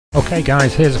Okay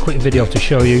guys, here's a quick video to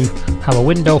show you how a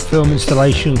window film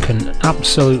installation can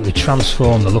absolutely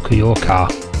transform the look of your car.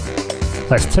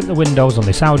 Let's tint the windows on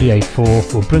this Audi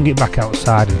A4, we'll bring it back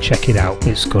outside and check it out.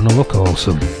 It's gonna look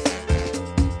awesome.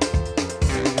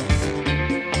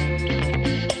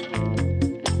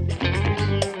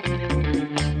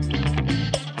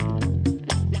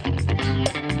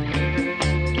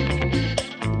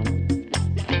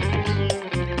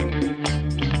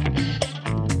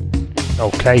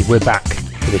 Okay, we're back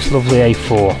with this lovely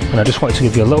A4 and I just wanted to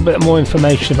give you a little bit more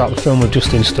information about the film we've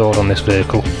just installed on this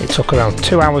vehicle. It took around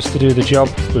 2 hours to do the job.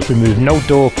 We've removed no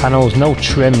door panels, no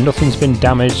trim, nothing's been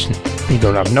damaged. You're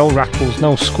going to have no rattles,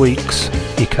 no squeaks.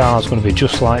 Your car's going to be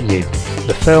just like new.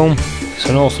 The film, it's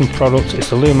an awesome product.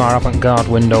 It's a Lumar Avant-Garde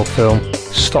window film.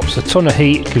 Stops a ton of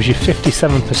heat, gives you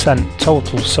 57%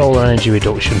 total solar energy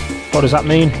reduction. What does that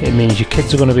mean? It means your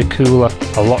kids are going to be cooler,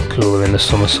 a lot cooler in the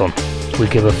summer sun. We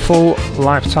give a full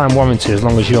lifetime warranty as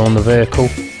long as you own the vehicle.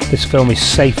 This film is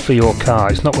safe for your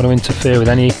car. It's not going to interfere with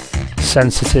any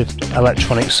sensitive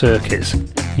electronic circuits.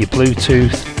 Your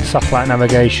Bluetooth, satellite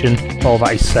navigation, all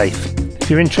that is safe.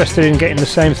 If you're interested in getting the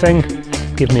same thing,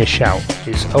 give me a shout.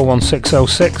 It's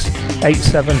 01606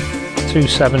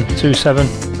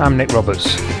 872727. I'm Nick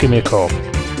Roberts. Give me a call.